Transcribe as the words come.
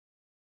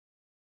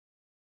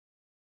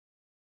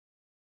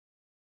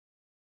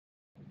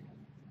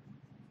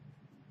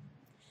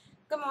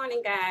Good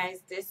morning,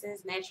 guys. This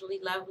is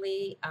Naturally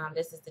Lovely.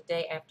 This is the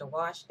day after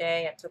wash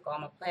day. I took all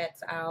my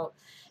plaits out,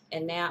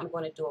 and now I'm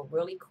going to do a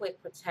really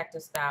quick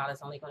protective style.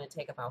 It's only going to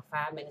take about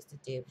 5 minutes to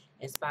do,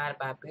 inspired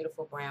by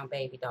Beautiful Brown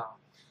Baby Doll.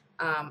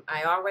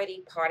 I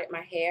already parted my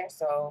hair,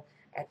 so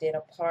I did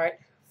a part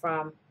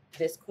from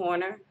this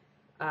corner.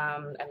 I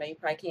know you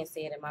probably can't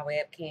see it in my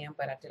webcam,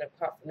 but I did a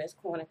part from this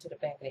corner to the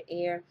back of the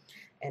ear,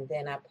 and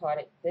then I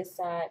parted this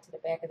side to the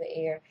back of the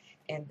ear,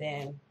 and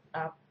then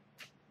I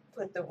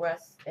put the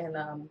rest in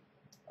a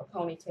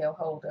ponytail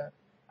holder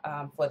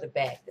for the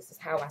back. This is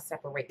how I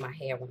separate my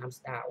hair when I'm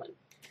styling.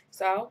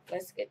 So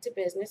let's get to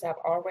business. I've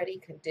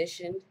already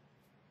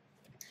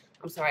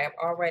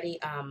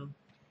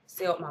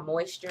sealed my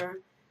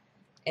moisture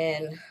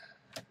and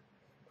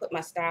put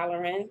my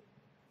styler in.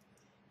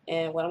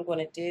 And what I'm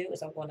going to do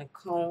is I'm going to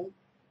comb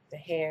the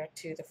hair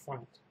to the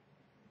front.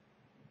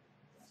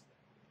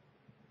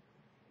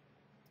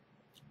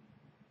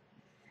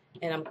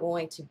 And I'm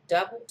going to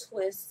double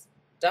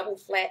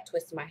flat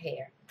twist my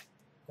hair,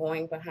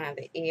 going behind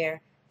the ear,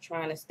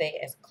 trying to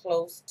stay as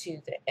close to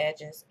the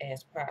edges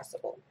as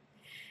possible.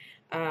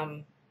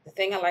 The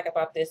thing I like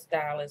about this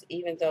style is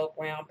even though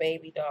Brown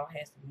Baby Doll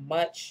has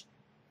much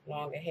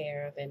longer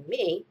hair than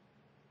me,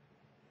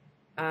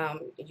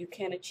 you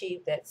can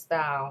achieve that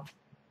style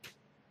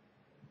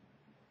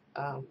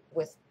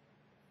with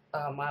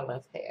my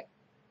length hair.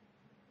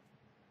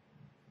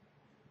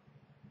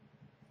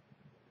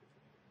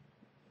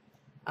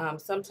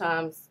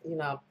 Sometimes,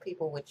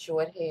 people with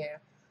short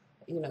hair,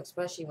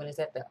 especially when it's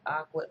at the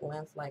awkward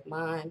length like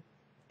mine,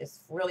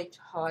 it's really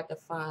hard to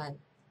find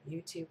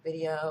YouTube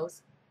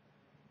videos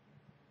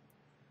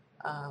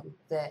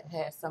that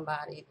has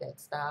somebody that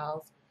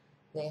styles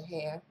their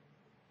hair,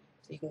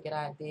 so you can get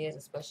ideas,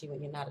 especially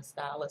when you're not a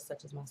stylist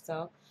such as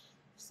myself.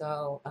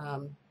 So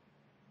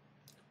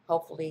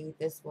hopefully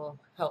this will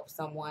help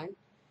someone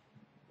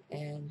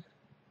and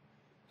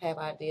have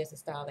ideas to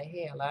style their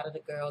hair. A lot of the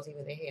girls,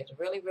 either their hair is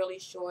really, really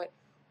short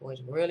or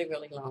it's really,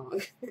 really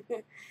long.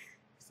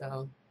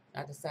 So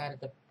I decided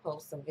to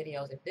post some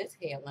videos at this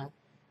hair length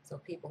so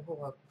people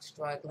who are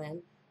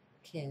struggling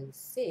can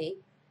see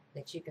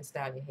that you can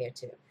style your hair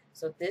too.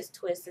 So this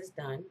twist is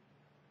done.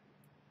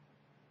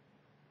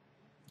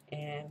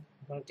 And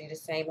I'm going to do the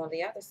same on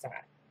the other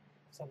side.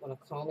 So I'm going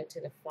to comb it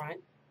to the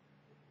front.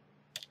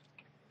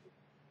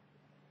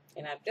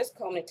 And I'm just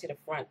combing it to the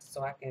front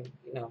so I can,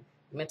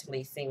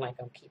 mentally seem like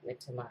I'm keeping it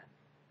to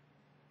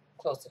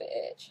close to the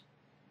edge.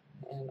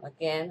 And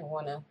again, I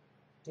want to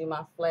do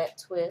my flat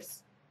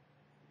twist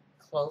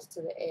close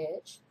to the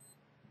edge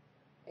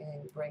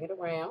and bring it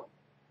around.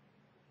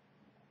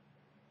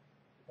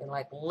 And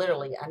like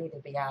literally, I need to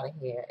be out of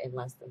here in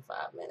less than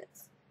 5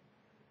 minutes.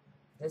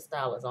 This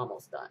style is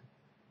almost done.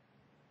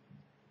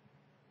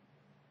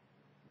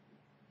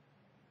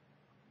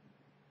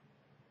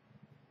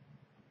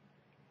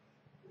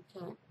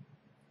 Okay,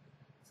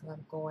 so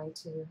I'm going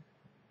to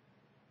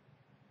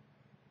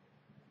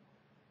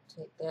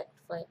take that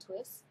flat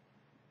twist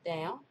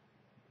down.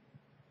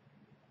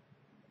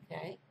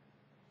 Okay,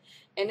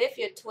 and if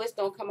your twist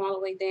don't come all the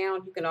way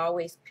down, you can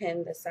always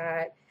pin the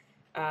side.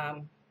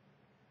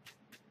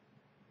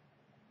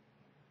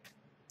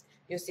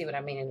 You'll see what I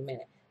mean in a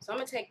minute. So I'm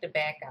going to take the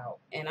back out,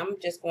 and I'm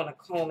just going to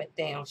comb it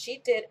down.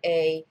 She did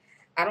I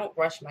don't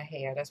brush my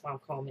hair. That's why I'm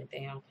combing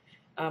it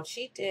down.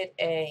 She did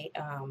a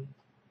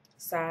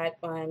side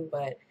bun,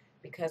 but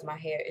because my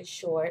hair is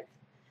short,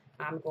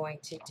 I'm going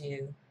to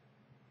do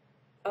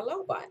a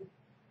low bun.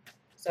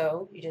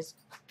 So you just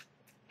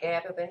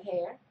gather the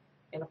hair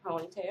in a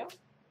ponytail.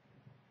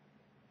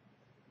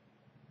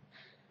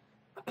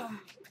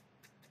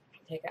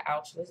 Take an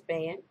ouchless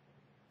band.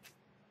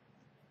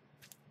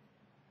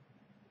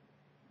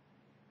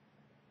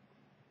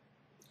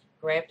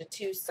 Grab the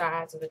two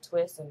sides of the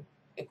twist and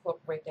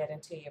incorporate that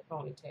into your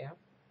ponytail.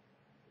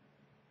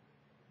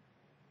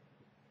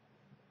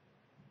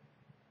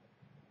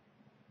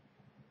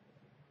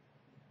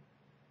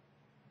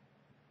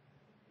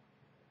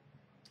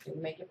 You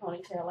make your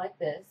ponytail like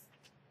this.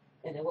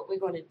 And then what we're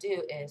going to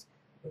do is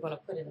we're going to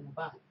put it in a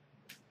bun.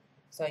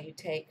 So you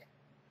take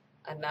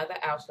another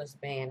ouchless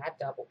band. I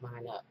doubled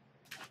mine up.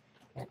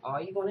 And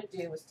all you're going to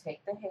do is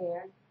take the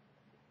hair,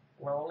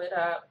 roll it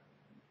up,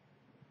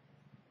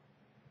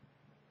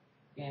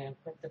 and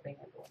put the band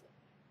on it.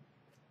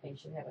 And you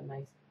should have a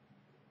nice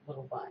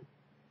little bun.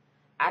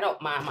 I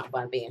don't mind my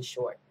bun being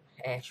short,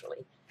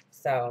 actually.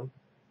 So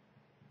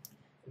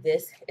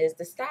this is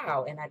the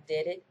style, and I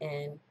did it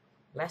in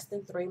less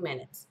than 3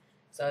 minutes.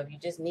 So if you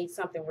just need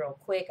something real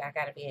quick, I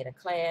got to be at a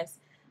class.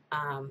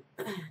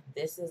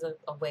 This is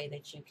a way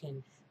that you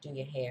can do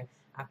your hair.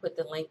 I put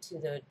the link to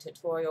the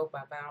tutorial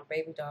by Brown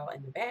Baby Doll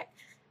in the back.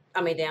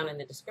 Down in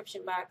the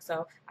description box.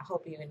 So I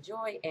hope you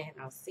enjoy, and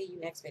I'll see you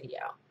next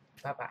video.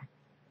 Bye-bye.